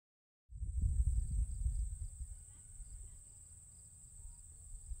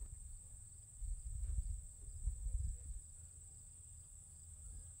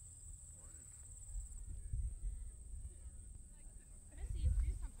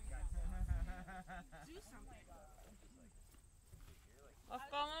Let's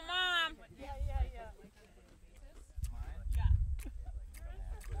go, Mom.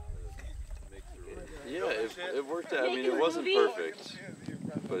 Yeah, it worked out. I mean, it wasn't perfect,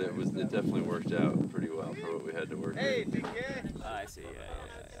 but it definitely worked out pretty well for what we had to work with. I see. It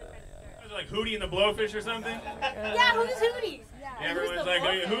was like Hootie and the Blowfish or something? Yeah, who's Hootie? Yeah, everyone's like,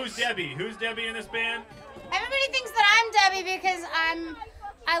 who's Debbie? Who's Debbie in this band? Everybody thinks that I'm Debbie because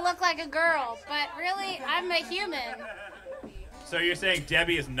I look like a girl, but really I'm a human. So you're saying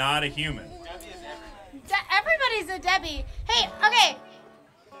Debbie is not a human? Everybody's a Debbie. Hey, okay.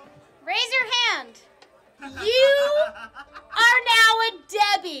 Raise your hand. You are now a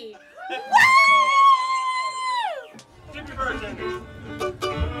Debbie. Woo! Tip your bartenders.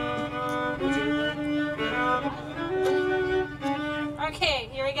 Okay,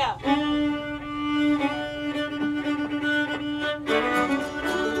 here we go.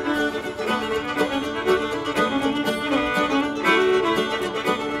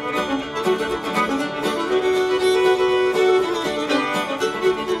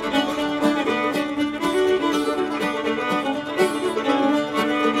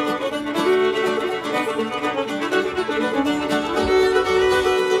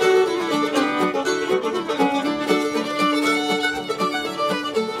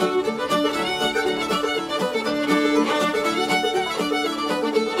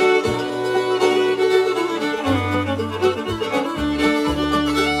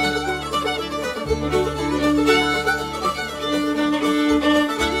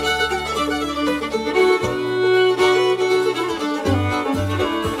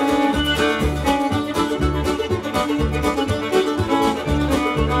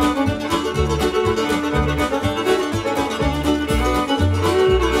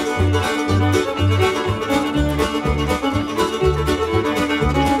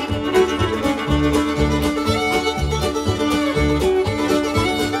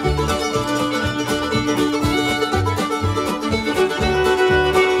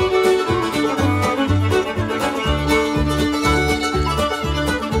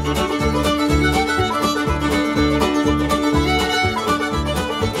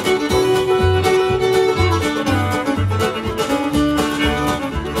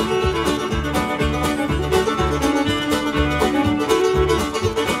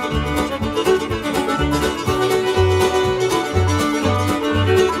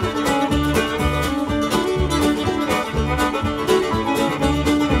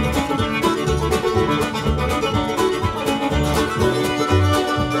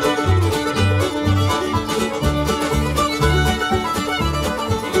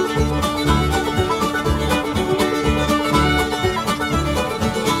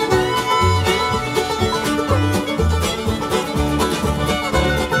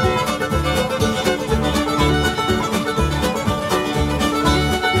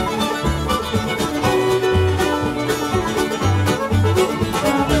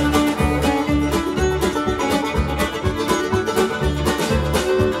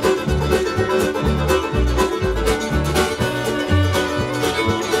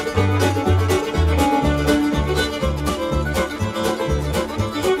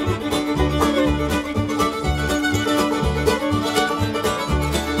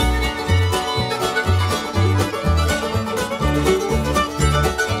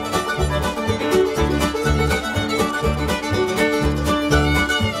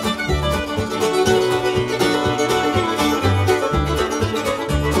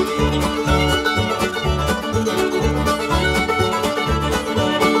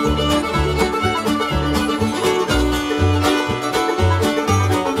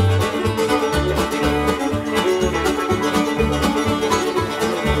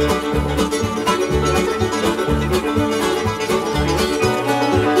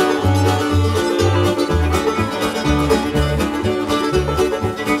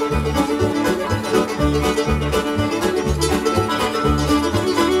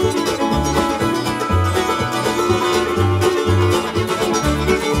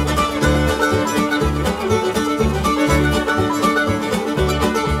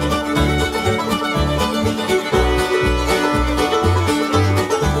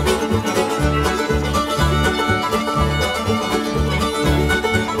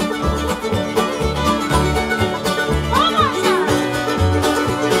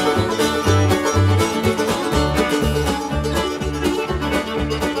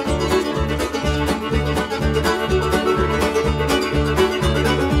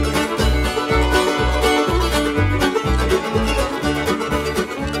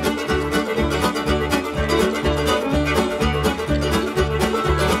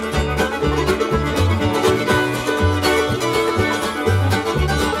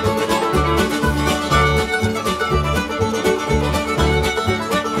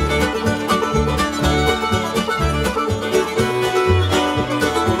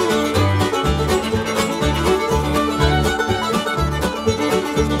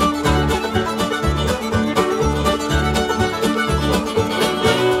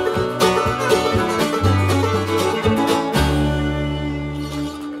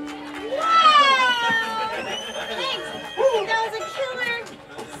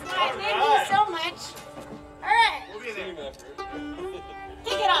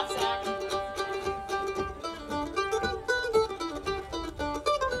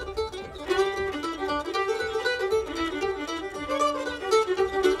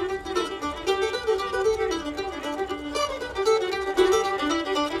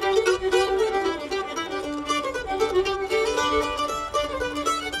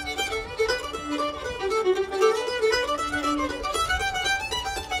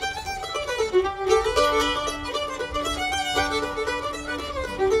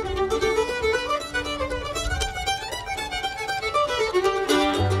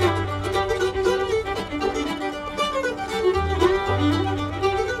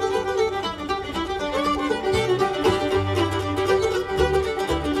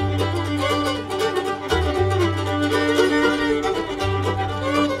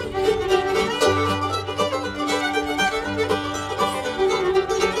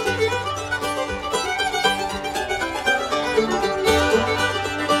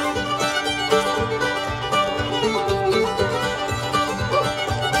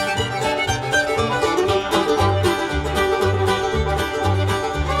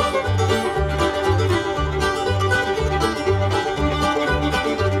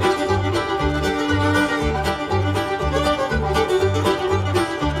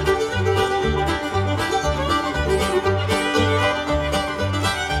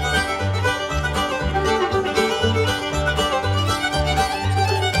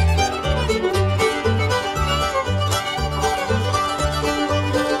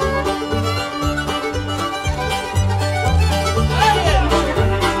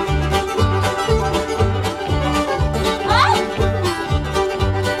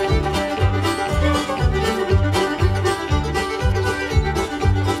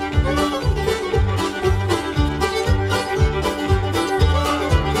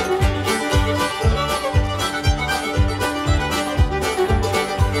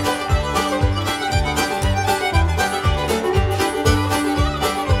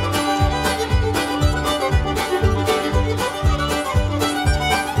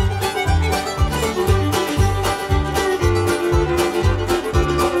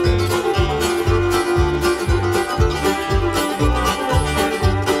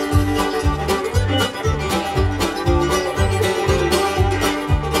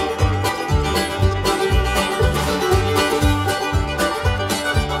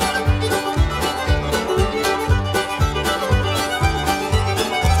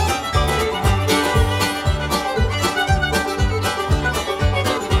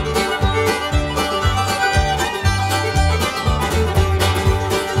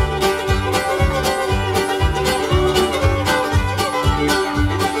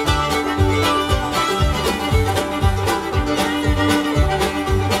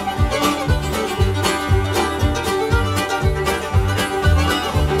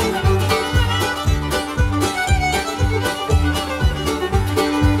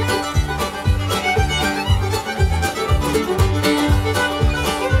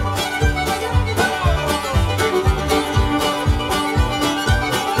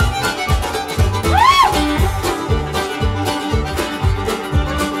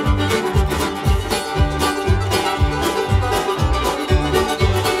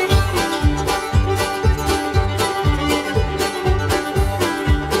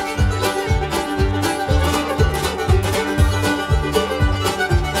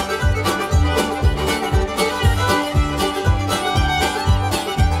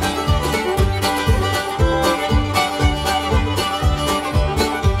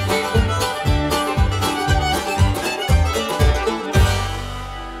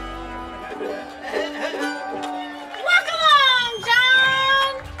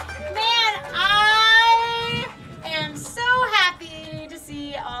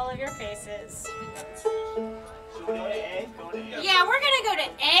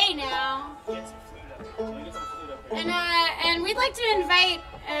 like to invite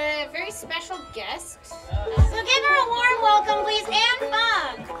a very special guest. So give her a warm welcome, please, Anh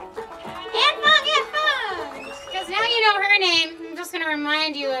Phung. Anh Phung. Because now you know her name. I'm just going to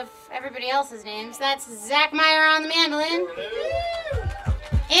remind you of everybody else's names. That's Zach Meyer on the mandolin.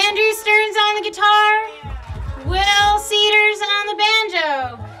 Andrew Stearns on the guitar. Will Cedars on the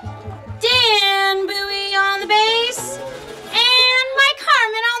banjo. Dan Bowie on the bass. And Mike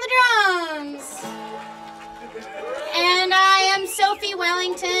Harmon on the drums. And I am Sophie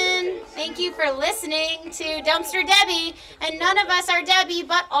Wellington. Thank you for listening to Dumpster Debbie. And none of us are Debbie,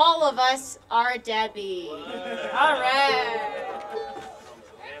 but all of us are Debbie. All right.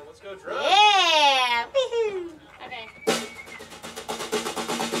 Let's go drums. Yeah. Woohoo. Okay.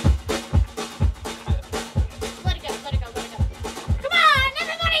 Let it go, let it go, let it go. Come on,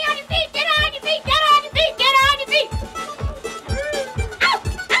 everybody on your feet. Get on your feet, get on your feet, get on your feet. Ow,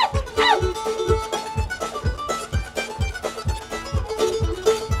 ow, ow.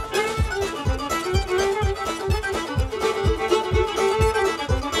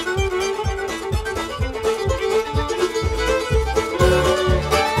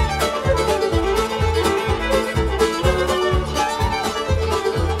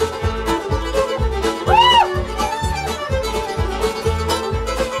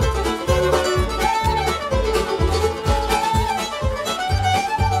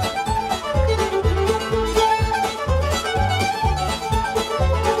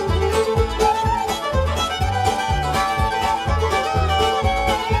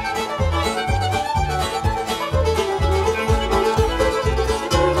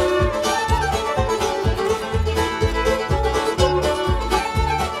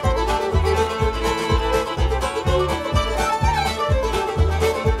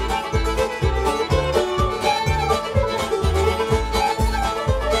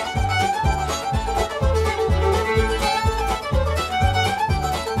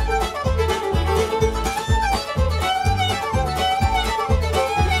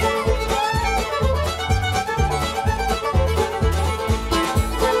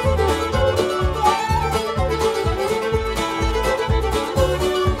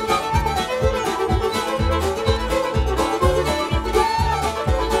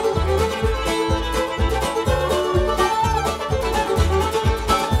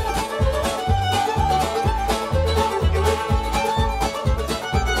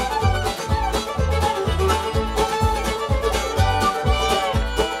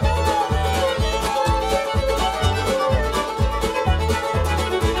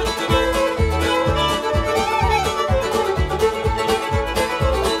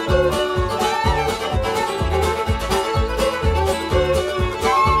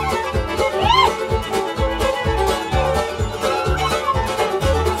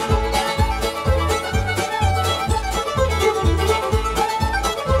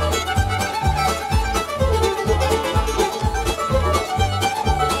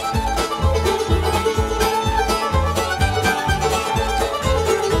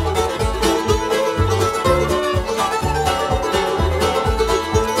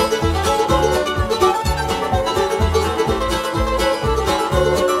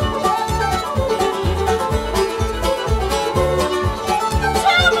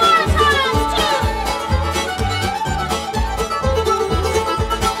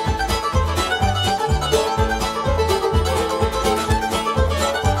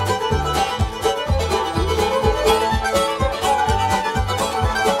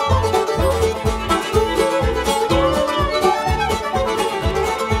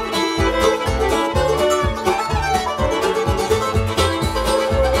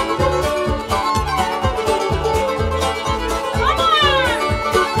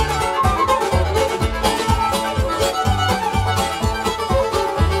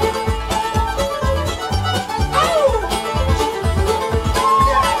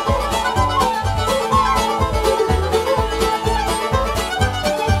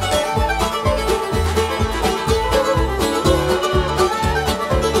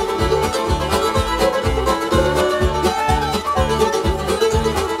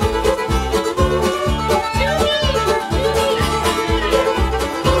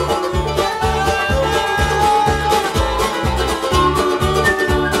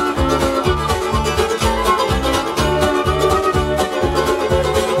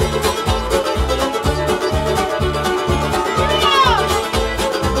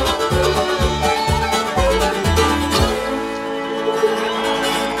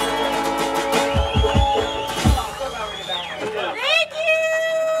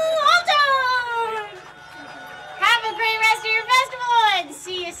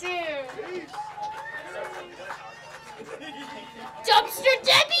 Dumpster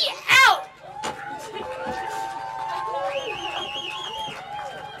Debbie!